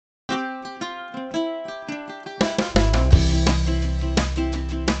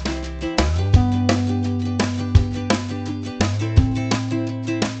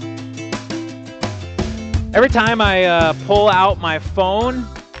Every time I pull out my phone,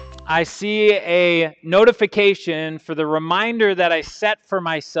 I see a notification for the reminder that I set for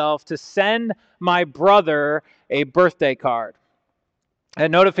myself to send my brother a birthday card. That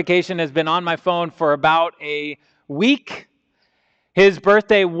notification has been on my phone for about a week. His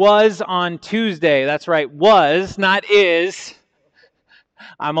birthday was on Tuesday. That's right, was, not is.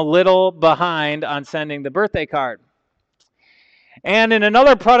 I'm a little behind on sending the birthday card. And in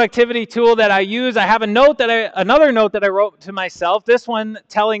another productivity tool that I use, I have another note that I wrote to myself, this one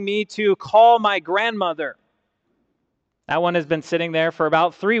telling me to call my grandmother. That one has been sitting there for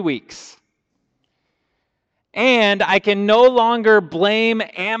about 3 weeks. And I can no longer blame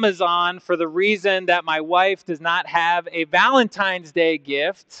Amazon for the reason that my wife does not have a Valentine's Day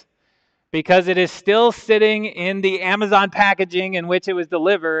gift, because it is still sitting in the Amazon packaging in which it was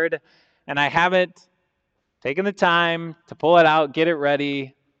delivered, and I haven't taken the time to pull it out, get it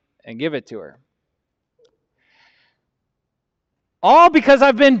ready, and give it to her. All because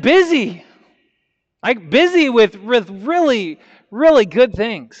I've been busy. Like busy with really, really good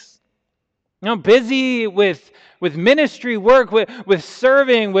things. Busy with ministry work, with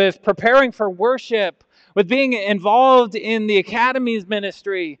serving, with preparing for worship, with being involved in the Academy's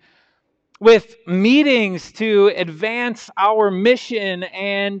ministry, with meetings to advance our mission,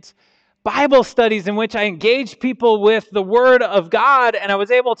 and Bible studies in which I engaged people with the Word of God, and I was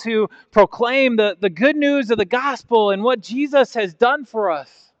able to proclaim the good news of the gospel and what Jesus has done for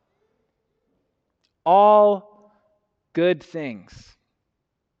us. All good things.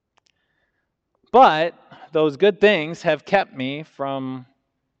 But those good things have kept me from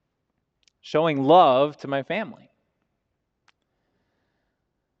showing love to my family.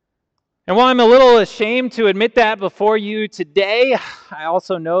 And while I'm a little ashamed to admit that before you today, I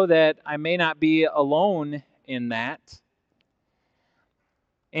also know that I may not be alone in that.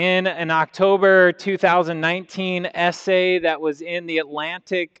 In an October 2019 essay that was in the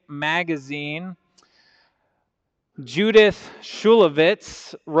Atlantic magazine, Judith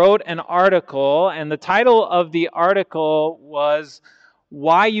Shulevitz wrote an article, and the title of the article was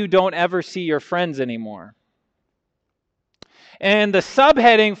 "Why You Don't Ever See Your Friends Anymore." And the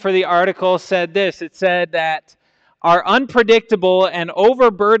subheading for the article said this. It said that our unpredictable and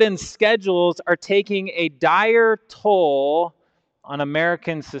overburdened schedules are taking a dire toll on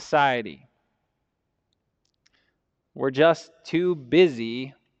American society. We're just too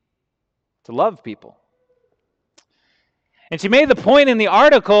busy to love people. And she made the point in the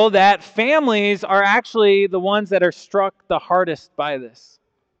article that families are actually the ones that are struck the hardest by this.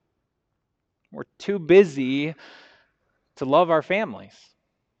 We're too busy to love our families.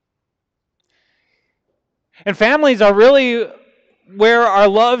 And families are really where our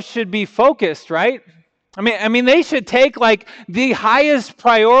love should be focused, right? I mean, they should take like the highest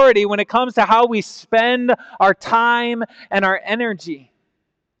priority when it comes to how we spend our time and our energy.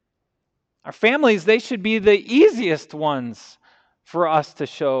 Our families, they should be the easiest ones for us to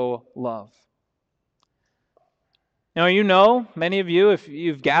show love. Many of you, if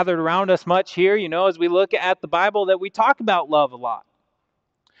you've gathered around us much here, as we look at the Bible that we talk about love a lot.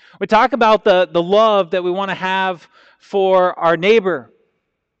 We talk about the love that we want to have for our neighbor,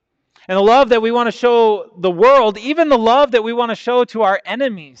 and the love that we want to show the world, even the love that we want to show to our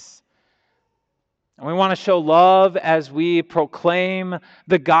enemies. And we want to show love as we proclaim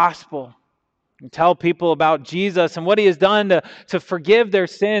the gospel and tell people about Jesus and what He has done to forgive their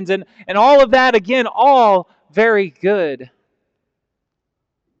sins. And all of that, again, all very good.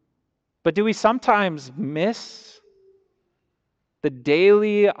 But do we sometimes miss the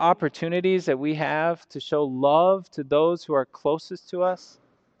daily opportunities that we have to show love to those who are closest to us?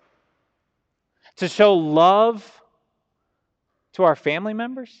 To show love to our family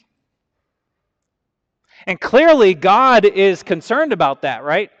members? And clearly God is concerned about that,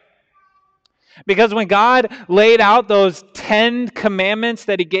 right? Because when God laid out those 10 commandments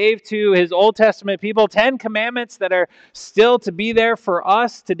that He gave to His Old Testament people, 10 commandments that are still to be there for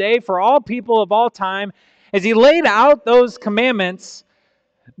us today, for all people of all time, as He laid out those commandments,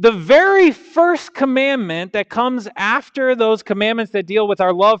 the very first commandment that comes after those commandments that deal with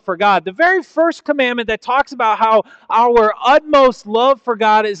our love for God, the very first commandment that talks about how our utmost love for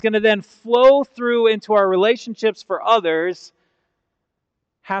God is going to then flow through into our relationships for others,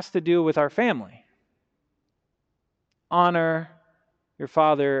 has to do with our family. Honor your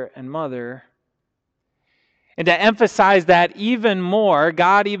father and mother. And to emphasize that even more,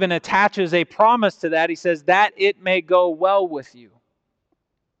 God even attaches a promise to that. He says, that it may go well with you.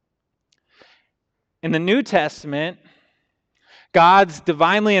 In the New Testament, God's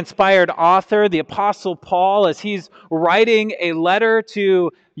divinely inspired author, the Apostle Paul, as he's writing a letter to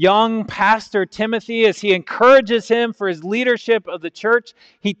young Pastor Timothy, as he encourages him for his leadership of the church,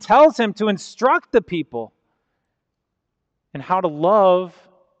 he tells him to instruct the people in how to love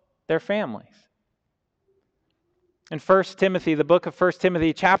their families. In 1 Timothy, the book of 1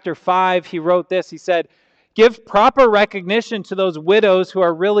 Timothy, chapter 5, he wrote this. He said, "Give proper recognition to those widows who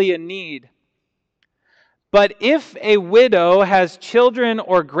are really in need. But if a widow has children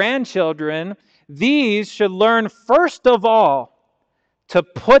or grandchildren, these should learn first of all to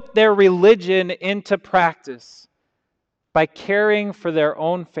put their religion into practice by caring for their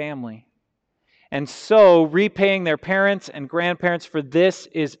own family, and so repaying their parents and grandparents, for this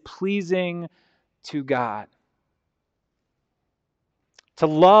is pleasing to God." To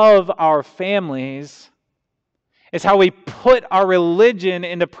love our families is how we put our religion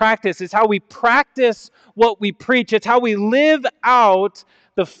into practice. It's how we practice what we preach. It's how we live out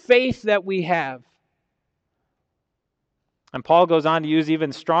the faith that we have. And Paul goes on to use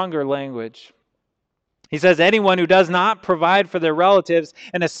even stronger language. He says, anyone who does not provide for their relatives,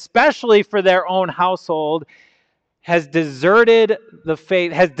 and especially for their own household, has deserted the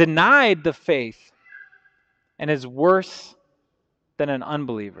faith, has denied the faith, and is worse than an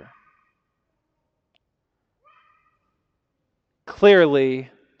unbeliever. Clearly,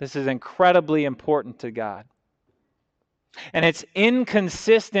 this is incredibly important to God. And it's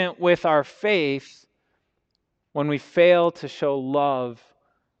inconsistent with our faith when we fail to show love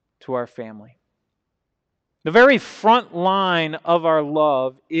to our family. The very front line of our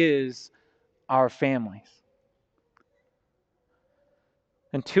love is our families.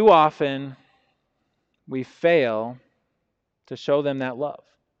 And too often, we fail to show them that love.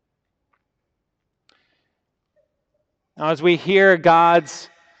 Now, as we hear God's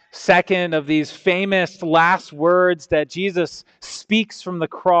second of these famous last words that Jesus speaks from the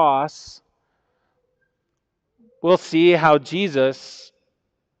cross, we'll see how Jesus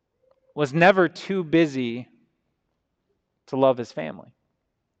was never too busy to love his family.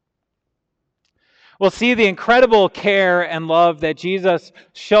 We'll see the incredible care and love that Jesus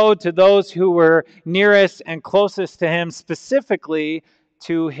showed to those who were nearest and closest to him, specifically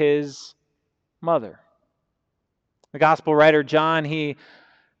to his mother. The gospel writer John, he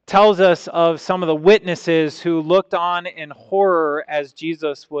tells us of some of the witnesses who looked on in horror as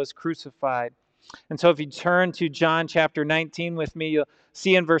Jesus was crucified. And so if you turn to John chapter 19 with me, you'll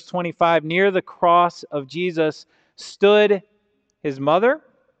see in verse 25, near the cross of Jesus stood his mother's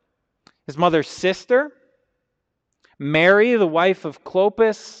sister, Mary, the wife of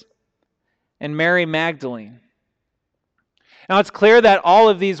Clopas, and Mary Magdalene. Now it's clear that all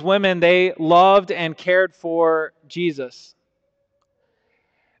of these women, they loved and cared for Jesus.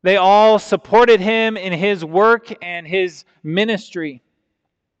 They all supported him in his work and his ministry.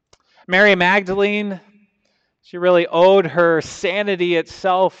 Mary Magdalene, she really owed her sanity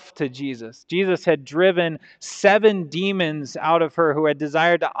itself to Jesus. Jesus had driven 7 demons out of her who had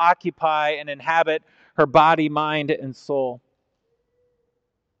desired to occupy and inhabit her body, mind, and soul.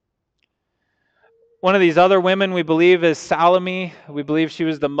 One of these other women we believe is Salome. We believe she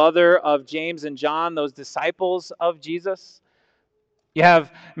was the mother of James and John, those disciples of Jesus. You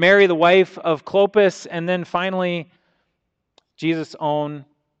have Mary, the wife of Clopas, and then finally, Jesus' own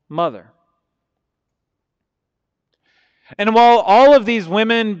mother. And while all of these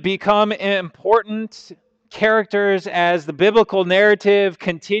women become important characters as the biblical narrative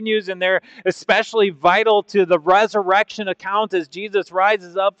continues, and they're especially vital to the resurrection account as Jesus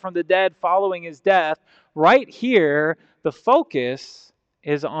rises up from the dead following his death, right here, the focus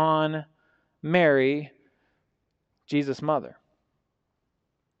is on Mary, Jesus' mother.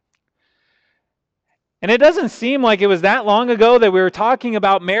 And it doesn't seem like it was that long ago that we were talking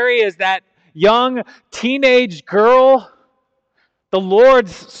about Mary as that young teenage girl, the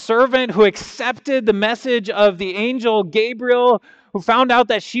Lord's servant who accepted the message of the angel Gabriel, who found out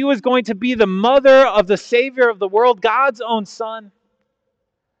that she was going to be the mother of the Savior of the world, God's own Son.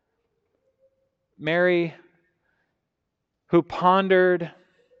 Mary, who pondered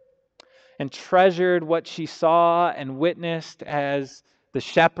and treasured what she saw and witnessed as the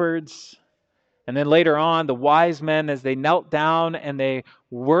shepherds, and then later on the wise men as they knelt down and they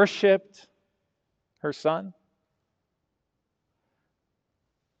worshiped her son.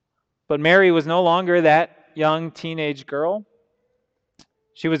 But Mary was no longer that young teenage girl.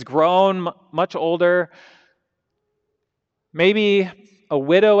 She was grown, much older, maybe a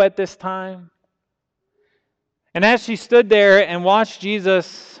widow at this time. And as she stood there and watched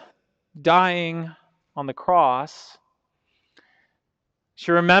Jesus dying on the cross,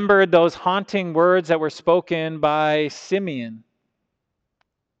 she remembered those haunting words that were spoken by Simeon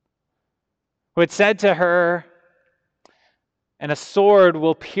who had said to her, "And a sword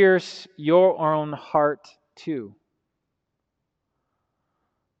will pierce your own heart too."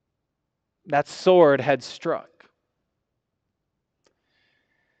 That sword had struck.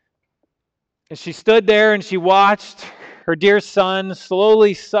 And she stood there and she watched her dear son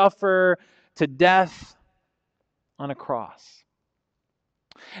slowly suffer to death on a cross.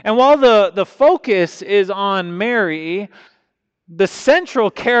 And while the focus is on Mary, the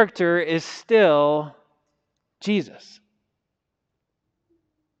central character is still Jesus.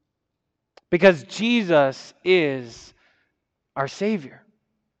 Because Jesus is our Savior.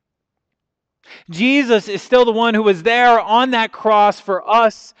 Jesus is still the one who was there on that cross for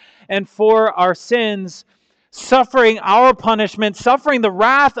us and for our sins, suffering our punishment, suffering the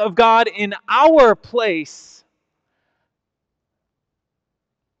wrath of God in our place.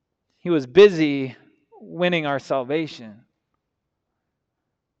 He was busy winning our salvation,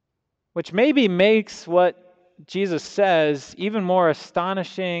 which maybe makes what Jesus says even more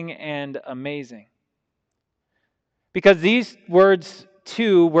astonishing and amazing. Because these words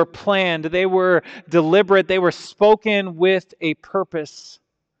too were planned, they were deliberate, they were spoken with a purpose.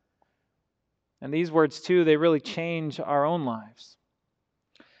 And these words too, they really change our own lives.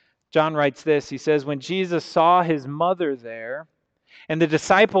 John writes this, he says, "When Jesus saw his mother there, and the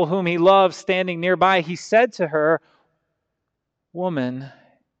disciple whom he loved standing nearby, he said to her, 'Woman,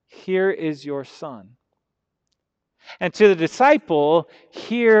 here is your son.' And to the disciple,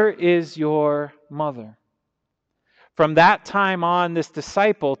 'Here is your mother.' From that time on, this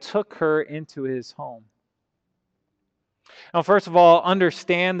disciple took her into his home." Now, first of all,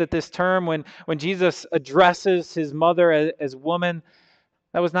 understand that this term, when Jesus addresses his mother as woman,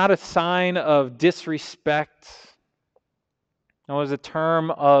 that was not a sign of disrespect. It was a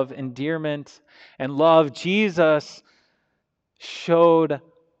term of endearment and love. Jesus showed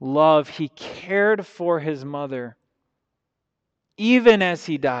love. He cared for his mother, even as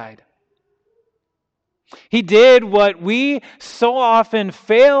he died. He did what we so often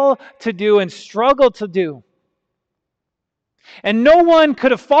fail to do and struggle to do. And no one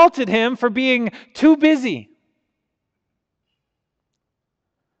could have faulted him for being too busy.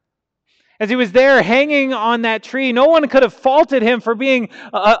 As he was there hanging on that tree, no one could have faulted him for being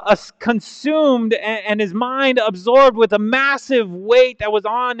consumed and his mind absorbed with a massive weight that was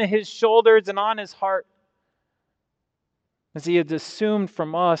on his shoulders and on his heart, as he had assumed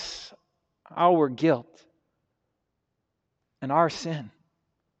from us our guilt and our sin.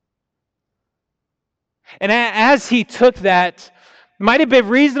 And as he took that, it might have been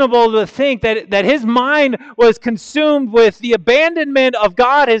reasonable to think that his mind was consumed with the abandonment of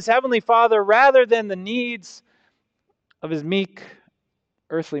God, his heavenly Father, rather than the needs of his meek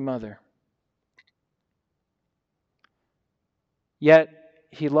earthly mother. Yet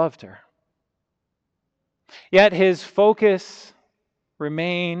he loved her. Yet his focus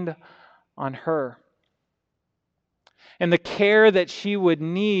remained on her and the care that she would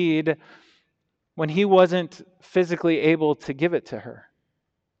need when he wasn't physically able to give it to her.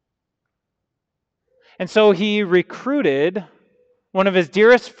 And so he recruited one of his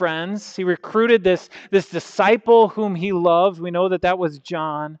dearest friends. He recruited this disciple whom he loved. We know that was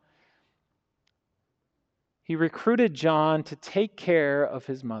John. He recruited John to take care of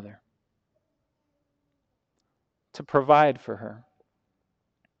his mother, to provide for her.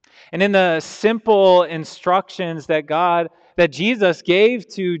 And in the simple instructions that Jesus gave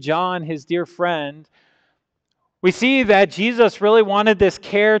to John, his dear friend, we see that Jesus really wanted this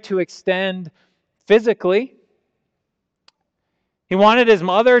care to extend physically. He wanted his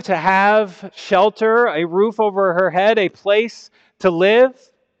mother to have shelter, a roof over her head, a place to live.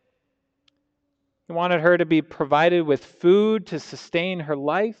 He wanted her to be provided with food to sustain her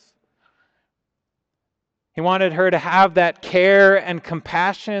life. He wanted her to have that care and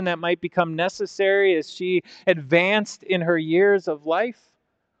compassion that might become necessary as she advanced in her years of life.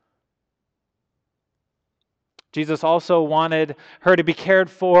 Jesus also wanted her to be cared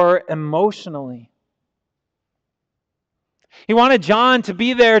for emotionally. He wanted John to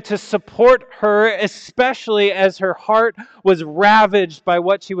be there to support her, especially as her heart was ravaged by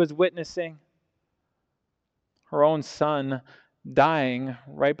what she was witnessing. Her own son dying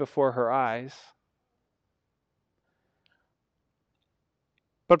right before her eyes.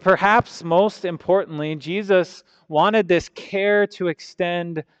 But perhaps most importantly, Jesus wanted this care to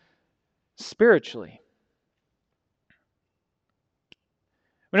extend spiritually.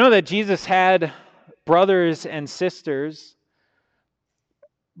 We know that Jesus had brothers and sisters,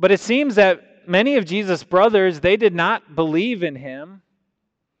 but it seems that many of Jesus' brothers, they did not believe in him.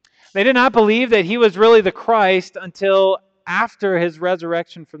 They did not believe that he was really the Christ until after his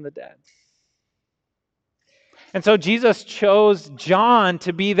resurrection from the dead. And so Jesus chose John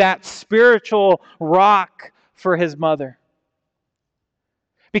to be that spiritual rock for his mother.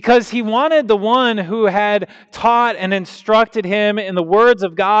 Because he wanted the one who had taught and instructed him in the words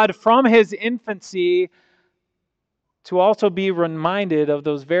of God from his infancy to also be reminded of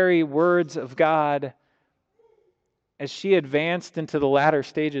those very words of God as she advanced into the latter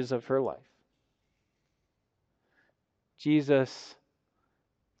stages of her life. Jesus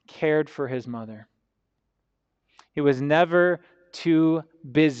cared for his mother. He was never too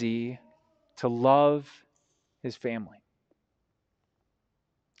busy to love his family.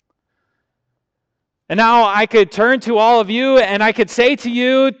 And now I could turn to all of you and I could say to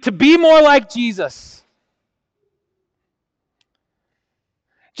you to be more like Jesus.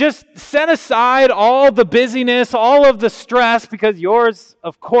 Just set aside all the busyness, all of the stress, because yours,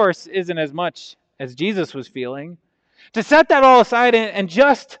 of course, isn't as much as Jesus was feeling. To set that all aside and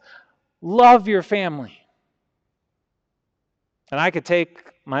just love your family. And I could take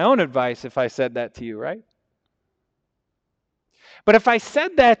my own advice if I said that to you, right? But if I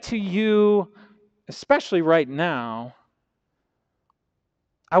said that to you, especially right now,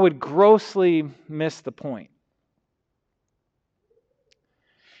 I would grossly miss the point.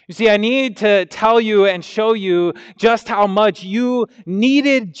 You see, I need to tell you and show you just how much you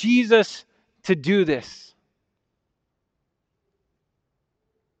needed Jesus to do this.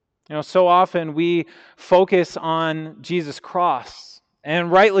 You know, so often we focus on Jesus' cross,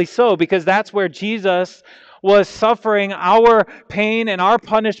 and rightly so, because that's where Jesus was suffering our pain and our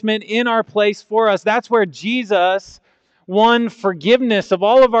punishment in our place for us. That's where Jesus won forgiveness of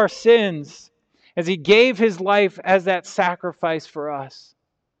all of our sins as he gave his life as that sacrifice for us,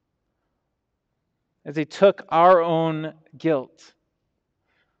 as he took our own guilt.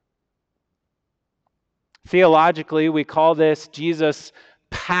 Theologically, we call this Jesus'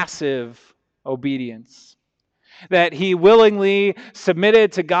 passive obedience. That he willingly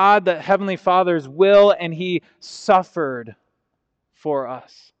submitted to God, the Heavenly Father's will, and he suffered for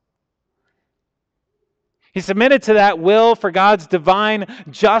us. He submitted to that will for God's divine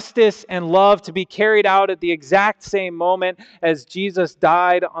justice and love to be carried out at the exact same moment as Jesus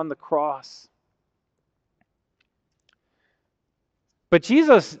died on the cross. But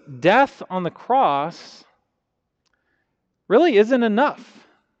Jesus' death on the cross really isn't enough,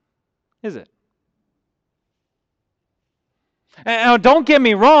 is it? Now, don't get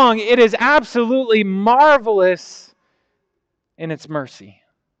me wrong, it is absolutely marvelous in its mercy.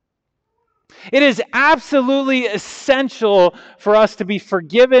 It is absolutely essential for us to be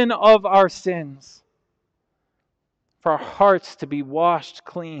forgiven of our sins, for our hearts to be washed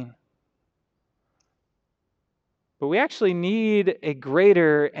clean. But we actually need a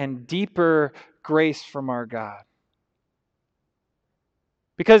greater and deeper grace from our God.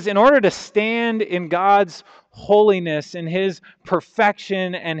 Because in order to stand in God's holiness and his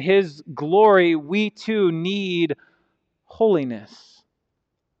perfection and his glory, we too need holiness.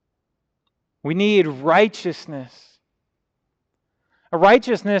 We need righteousness. A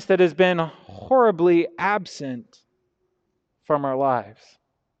righteousness that has been horribly absent from our lives.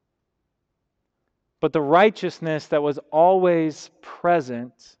 But the righteousness that was always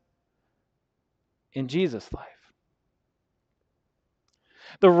present in Jesus' life.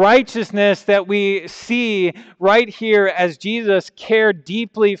 The righteousness that we see right here as Jesus cared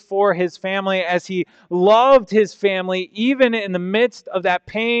deeply for his family, as he loved his family, even in the midst of that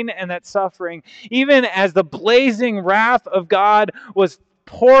pain and that suffering, even as the blazing wrath of God was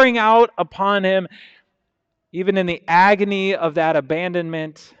pouring out upon him, even in the agony of that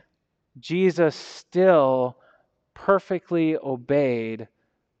abandonment, Jesus still perfectly obeyed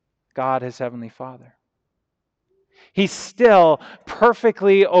God, his heavenly Father. He still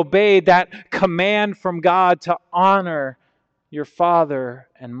perfectly obeyed that command from God to honor your father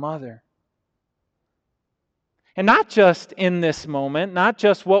and mother. And not just in this moment, not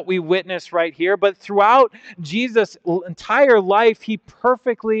just what we witness right here, but throughout Jesus' entire life, he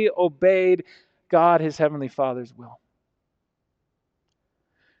perfectly obeyed God, his heavenly Father's will.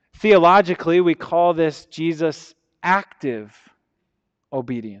 Theologically, we call this Jesus' active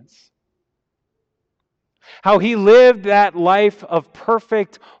obedience. How he lived that life of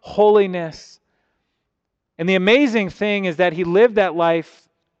perfect holiness. And the amazing thing is that he lived that life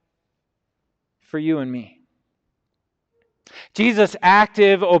for you and me. Jesus'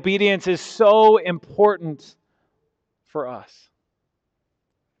 active obedience is so important for us.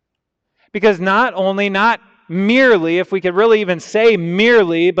 Because not merely, if we could really even say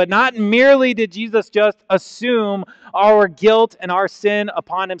merely, but not merely did Jesus just assume our guilt and our sin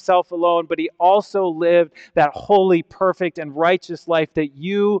upon himself alone, but he also lived that holy, perfect, and righteous life that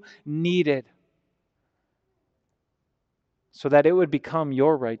you needed. so that it would become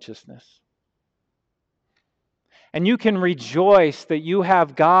your righteousness. And you can rejoice that you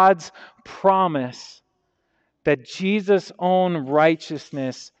have God's promise that Jesus' own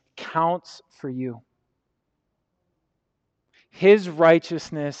righteousness counts for you. His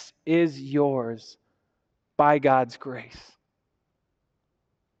righteousness is yours by God's grace.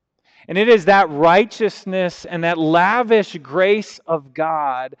 And it is that righteousness and that lavish grace of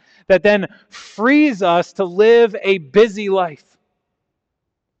God that then frees us to live a busy life.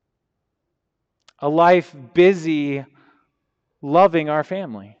 A life busy loving our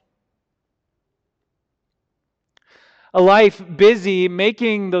family. A life busy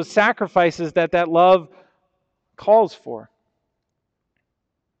making those sacrifices that love calls for.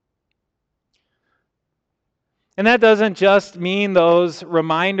 And that doesn't just mean those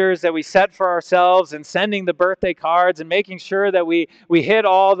reminders that we set for ourselves and sending the birthday cards and making sure that we hit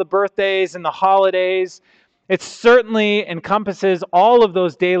all the birthdays and the holidays. It certainly encompasses all of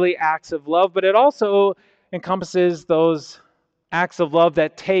those daily acts of love, but it also encompasses those acts of love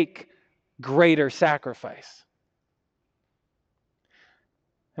that take greater sacrifice.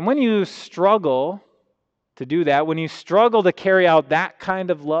 And when you struggle to do that, when you struggle to carry out that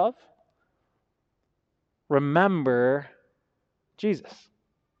kind of love, remember Jesus.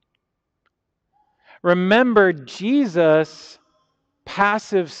 Remember Jesus'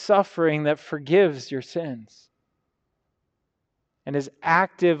 passive suffering that forgives your sins and his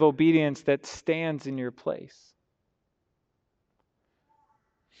active obedience that stands in your place.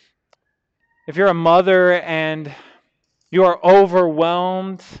 If you're a mother and you are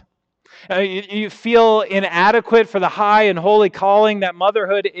overwhelmed, you feel inadequate for the high and holy calling that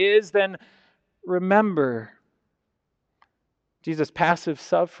motherhood is, then remember, Jesus' passive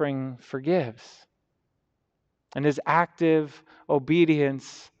suffering forgives, and his active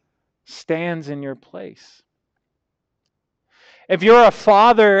obedience stands in your place. If you're a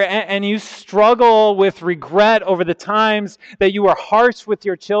father and you struggle with regret over the times that you were harsh with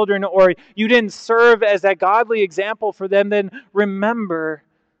your children or you didn't serve as that godly example for them, then remember,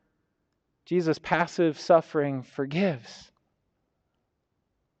 Jesus' passive suffering forgives.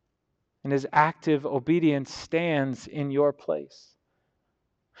 And his active obedience stands in your place.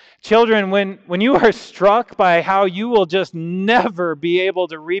 Children, when you are struck by how you will just never be able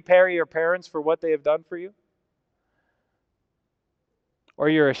to repay your parents for what they have done for you, or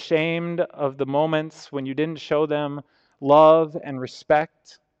you're ashamed of the moments when you didn't show them love and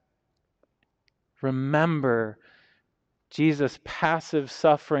respect, remember, Jesus' passive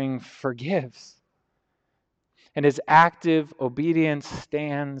suffering forgives, and his active obedience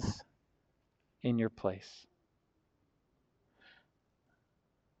stands in your place.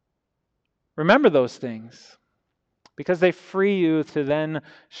 Remember those things because they free you to then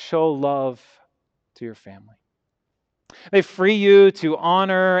show love to your family. They free you to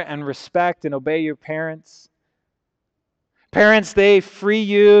honor and respect and obey your parents. Parents, they free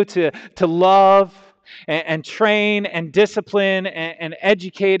you to love and train and discipline and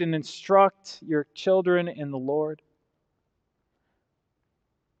educate and instruct your children in the Lord.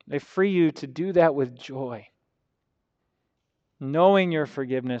 They free you to do that with joy, knowing your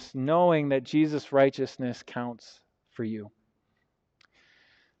forgiveness, knowing that Jesus' righteousness counts for you.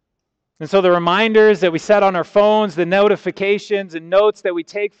 And so the reminders that we set on our phones, the notifications and notes that we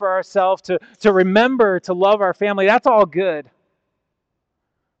take for ourselves to remember to love our family, that's all good.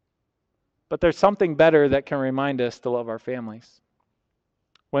 But there's something better that can remind us to love our families.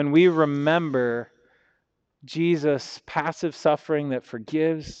 When we remember Jesus' passive suffering that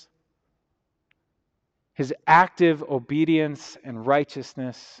forgives, his active obedience and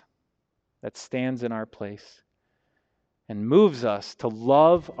righteousness that stands in our place and moves us to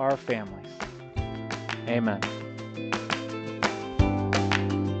love our families. Amen.